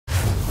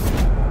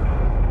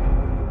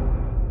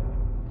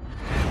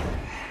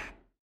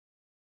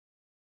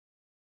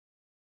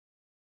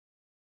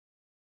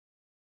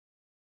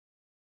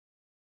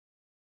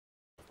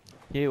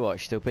You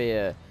watch, there'll be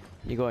a...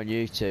 You go on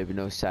YouTube and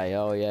they'll say,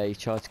 oh yeah, you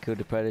tried to kill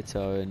the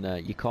predator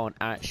and you can't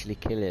actually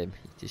kill him.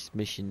 This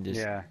mission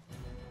just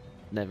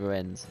never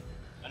ends.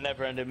 A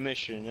never-ending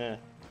mission, yeah.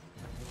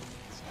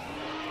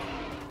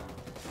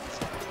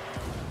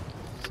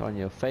 It's on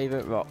your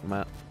favourite rock,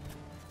 Matt.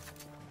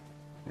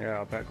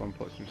 Yeah, I better go and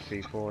put some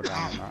C4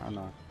 down on that, haven't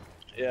I?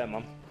 Yeah,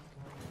 man.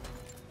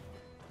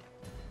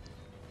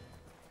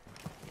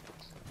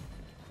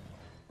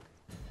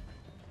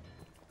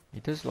 He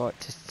does like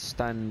to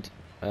stand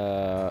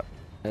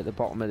at the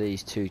bottom of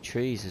these two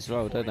trees as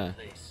well, don't he?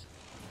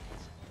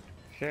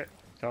 Shit,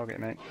 target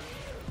me.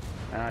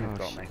 And he's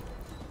got me.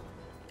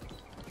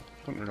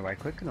 Couldn't run away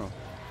quick enough.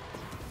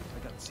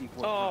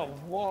 Oh,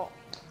 what?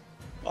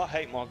 I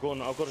hate my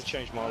gun. I've got to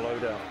change my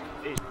loadout.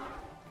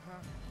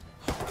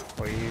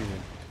 What are you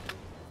using?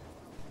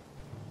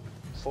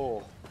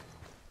 4.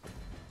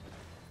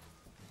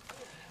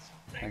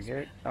 Thank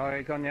you. Oh,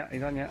 he's on yet.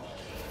 He's on yet.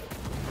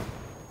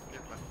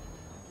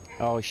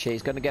 Oh shit,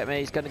 he's gonna get me,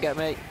 he's gonna get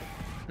me.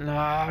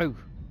 No!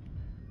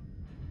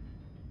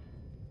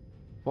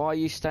 Why are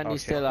you standing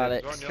still,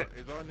 Alex? He's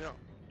on you.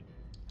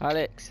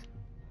 Alex?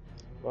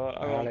 Right,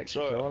 hang on, Alex,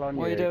 sorry. it's all on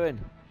What are you doing?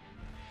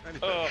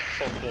 Oh,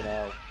 fucking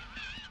hell.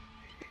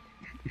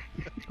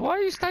 Why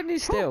are you standing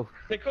still?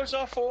 Because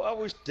I thought I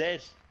was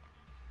dead.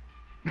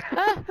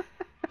 How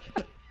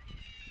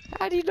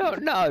do you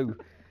not know?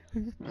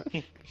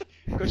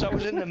 Because I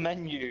was in the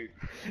menu.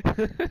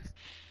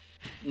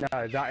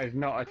 No, that is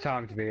not a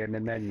time to be in the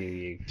menu,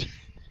 you.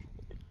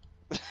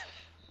 It's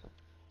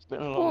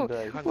been a long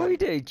day. What are you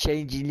doing?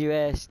 Changing your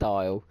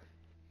hairstyle?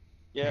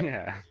 Yeah.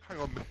 Yeah. Hang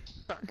on,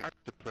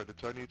 the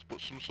predator. I need to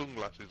put some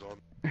sunglasses on.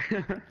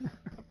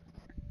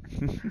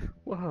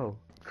 Whoa,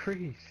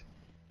 Crease.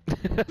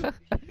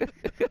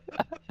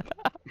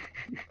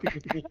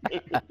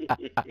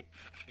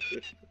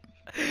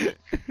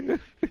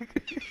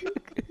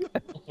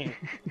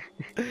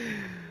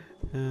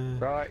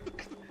 Right,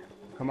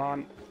 come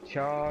on,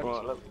 charge.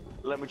 Right,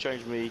 let me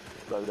change me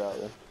loadout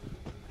then.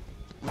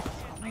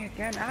 Me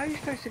again? How are you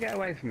supposed to get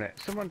away from it?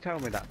 Someone tell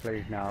me that,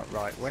 please. Now,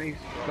 right, when he's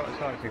got a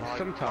side thing,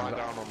 sometimes. Lie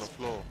down on the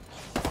floor.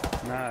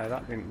 No,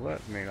 that didn't work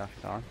for me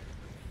last time.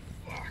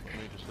 Me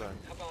just then.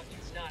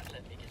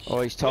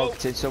 Oh, he's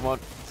targeting someone.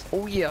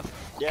 Oh yeah,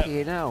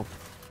 fucking hell.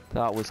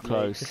 That was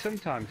close. So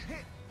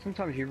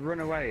sometimes you run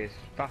away as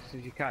fast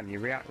as you can, you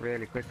react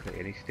really quickly,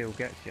 and he still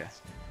gets you.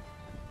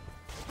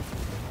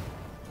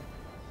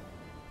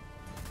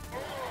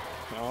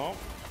 Oh.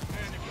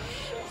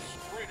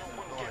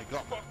 Oh, he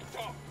got me.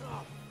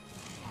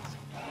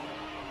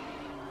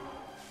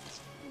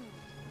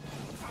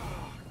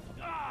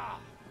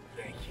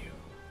 Thank you.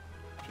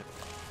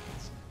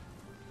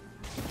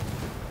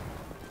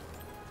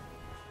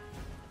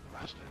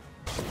 Bastard.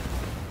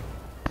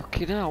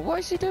 Fucking hell, what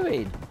is he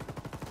doing?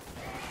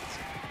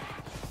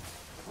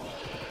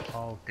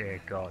 Oh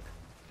dear God.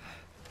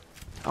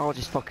 I'll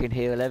just fucking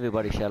heal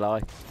everybody, shall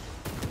I?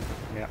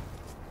 Yeah.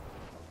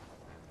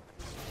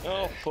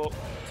 Oh, fuck.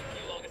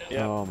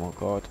 Yeah. Oh my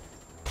god.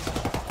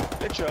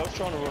 Literally, I was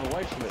trying to run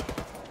away from it.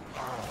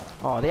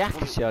 Oh, the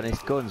accuracy on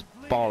this gun's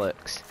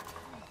bollocks.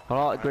 I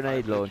like the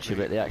grenade launcher,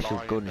 but the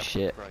actual gun's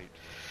shit.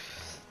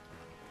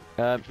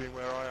 You see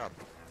where I am?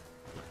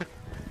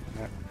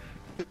 Yeah.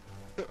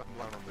 I'm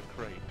lying on the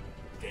crate.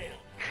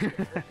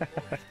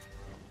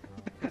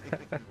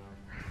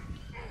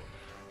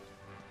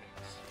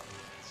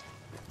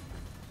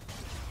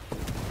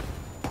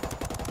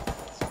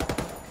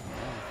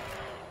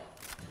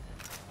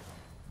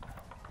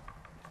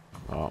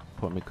 Oh,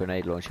 put my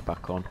grenade launcher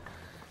back on.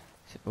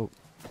 Oh.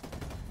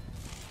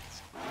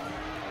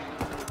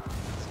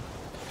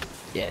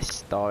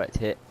 Yes, direct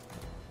hit.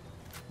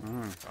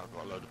 I've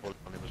got a load of bullets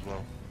on him as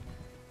well.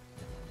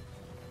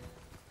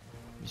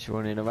 Just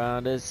running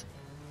around us.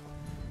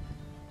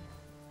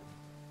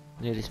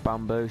 Near this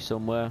bamboo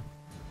somewhere.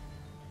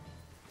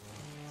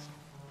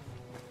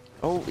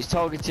 Oh, he's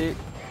targeted.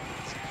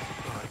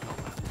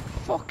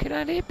 Fucking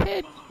hell, he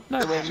appeared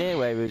nowhere near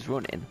where he was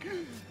running.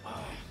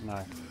 No.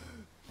 No,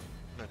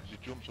 because he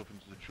jumps up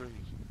into the trees.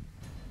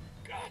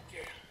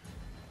 Goddamn.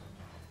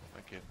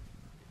 Thank you.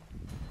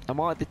 Am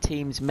I the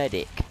team's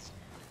medic?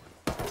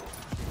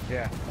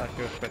 Yeah, that's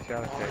your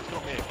speciality. Oh, he's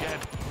got me again.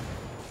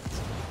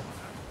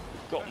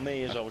 Got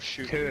me as I was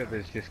shooting. Two of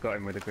us just got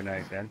him with a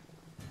grenade then.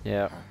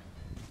 Yeah.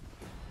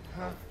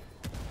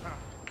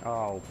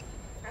 Oh,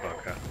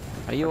 fucker.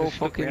 Are you I all just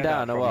stuck my fucking head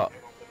down out or from what?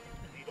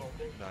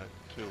 No,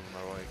 2 of them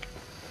are awake.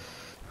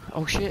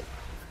 Oh shit.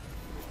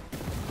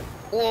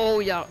 Oh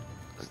yeah.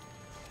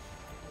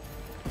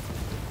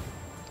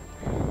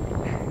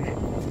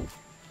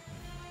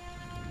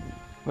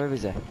 Where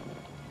is he? Oh,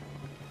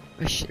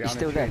 shit, he's Behind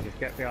still the tree, there. just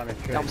get behind the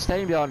tree. I'm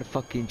staying behind the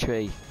fucking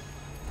tree.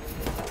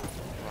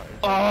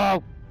 Right,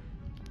 Oh!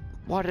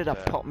 Why did I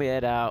pop my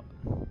head out?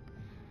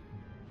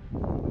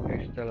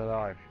 Who's still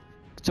alive?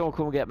 Someone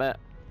come and get me.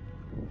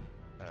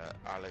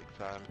 Alex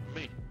and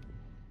me.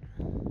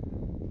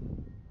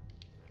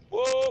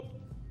 Whoa!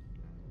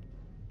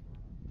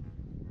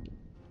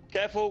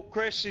 Careful,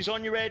 Chris, he's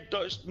on your head.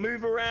 Just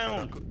move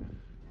around.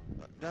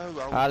 No, I was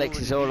Alex,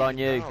 it's all on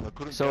you. Down.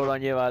 It's all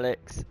on you,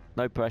 Alex.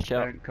 No pressure.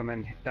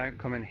 Don't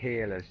come and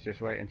heal us.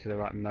 Just wait until the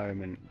right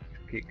moment.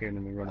 Keep giving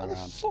them a run What the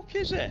around. fuck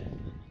is it?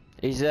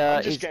 He's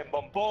I'm just getting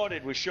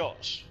bombarded with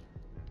shots.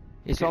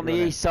 He's Keep on the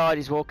running. east side.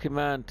 He's walking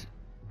round.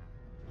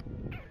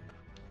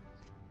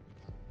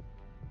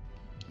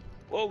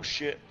 Oh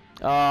shit.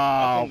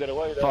 I Oh, couldn't get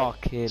away there.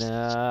 fucking Couldn't get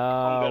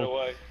hell.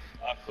 away.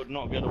 I could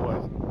not get away.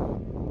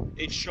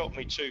 It shot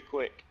me too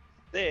quick.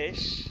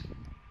 This,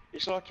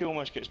 it's like he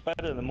almost gets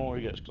better the more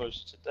he gets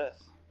closer to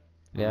death.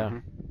 Yeah.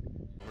 Running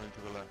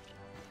to the left.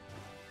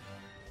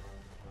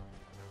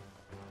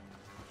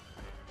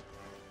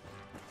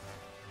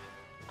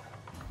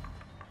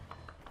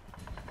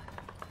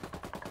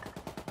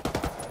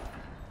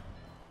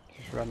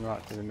 Just run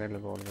right to the middle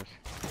of all of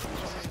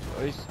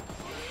us.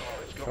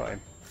 Got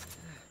him.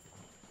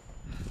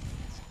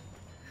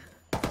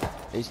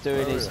 He's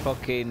doing his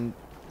fucking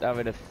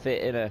having a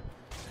fit in a.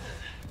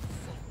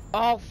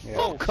 Oh Yeah.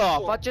 fuck Oh,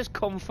 off! fuck. I just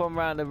come from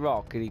round the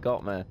rock and he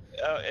got me.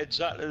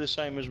 Exactly the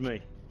same as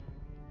me.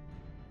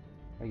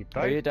 Are you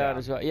Oh, you're both down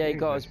as well. Yeah, he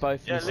got us Jesus.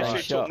 both in Yeah, the same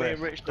literally shot. took me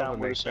and Rich down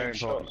with the same Very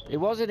shot. important. It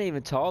wasn't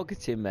even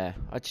targeting me.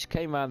 I just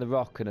came round the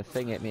rock and a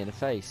thing hit me in the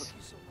face.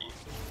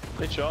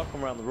 Literally, I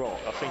come around the rock.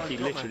 I think he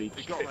got me. literally He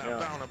just got hit me. me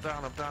I'm out.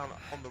 down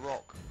on the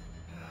rock.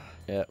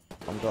 Yeah,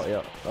 I got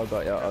you. I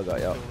got you. I got you.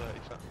 Still there,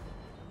 he's at-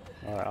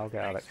 Alright, I'll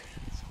get Alex.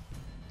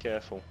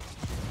 Careful.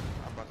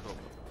 I'm back up.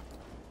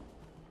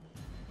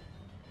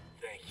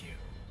 Thank you.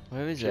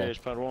 Where is Cheers,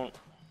 he? Padawan.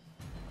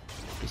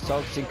 He's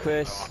targeting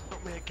Chris. Oh,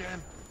 got me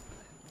again.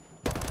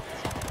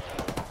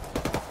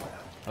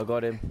 I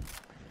got him.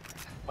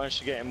 Managed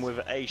to get him with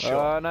a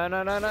shot. Oh no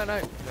no no no no!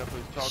 Yeah, but he's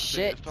targeting,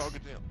 Shit. he's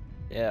targeting him.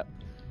 Yeah.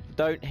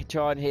 Don't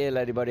try and heal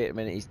anybody at the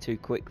minute. He's too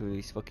quick with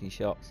his fucking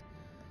shots.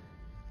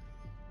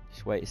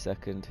 Just wait a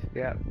second.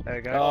 Yeah, there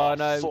you go. Oh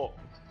no! Fuck.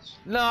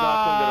 No!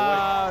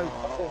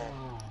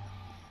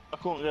 I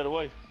couldn't get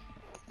away.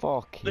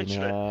 Fucking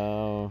Literally.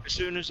 hell! As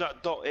soon as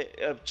that dot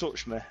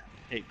touched me,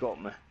 it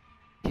got me.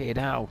 Fucking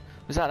hell!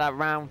 Was that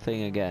round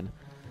thing again?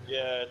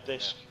 Yeah,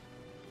 disc.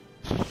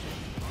 Oh.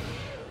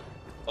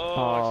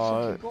 Oh,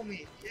 it fucking got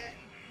me again.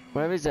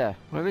 Where is there?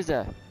 Where is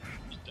there?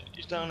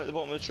 He's down at the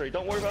bottom of the tree.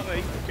 Don't worry about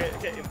me. Get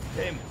him.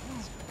 Get him.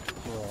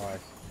 Right.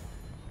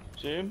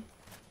 See him?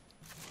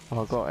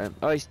 Oh, I got him.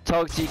 Oh, he's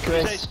targeting He's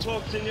Chris.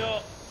 targeting you.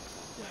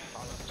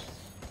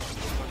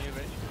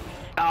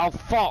 Oh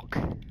fuck!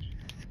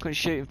 Couldn't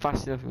shoot him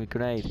fast enough with a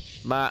grenade.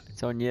 Matt,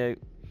 it's on you.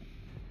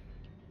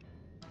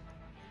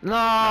 No!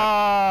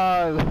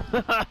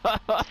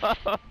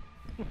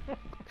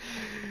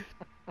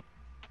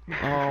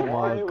 Oh Why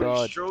my are we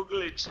god.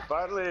 struggling so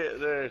badly at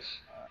this?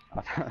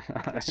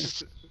 I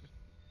It's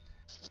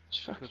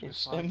fucking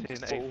Fighting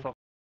a simple.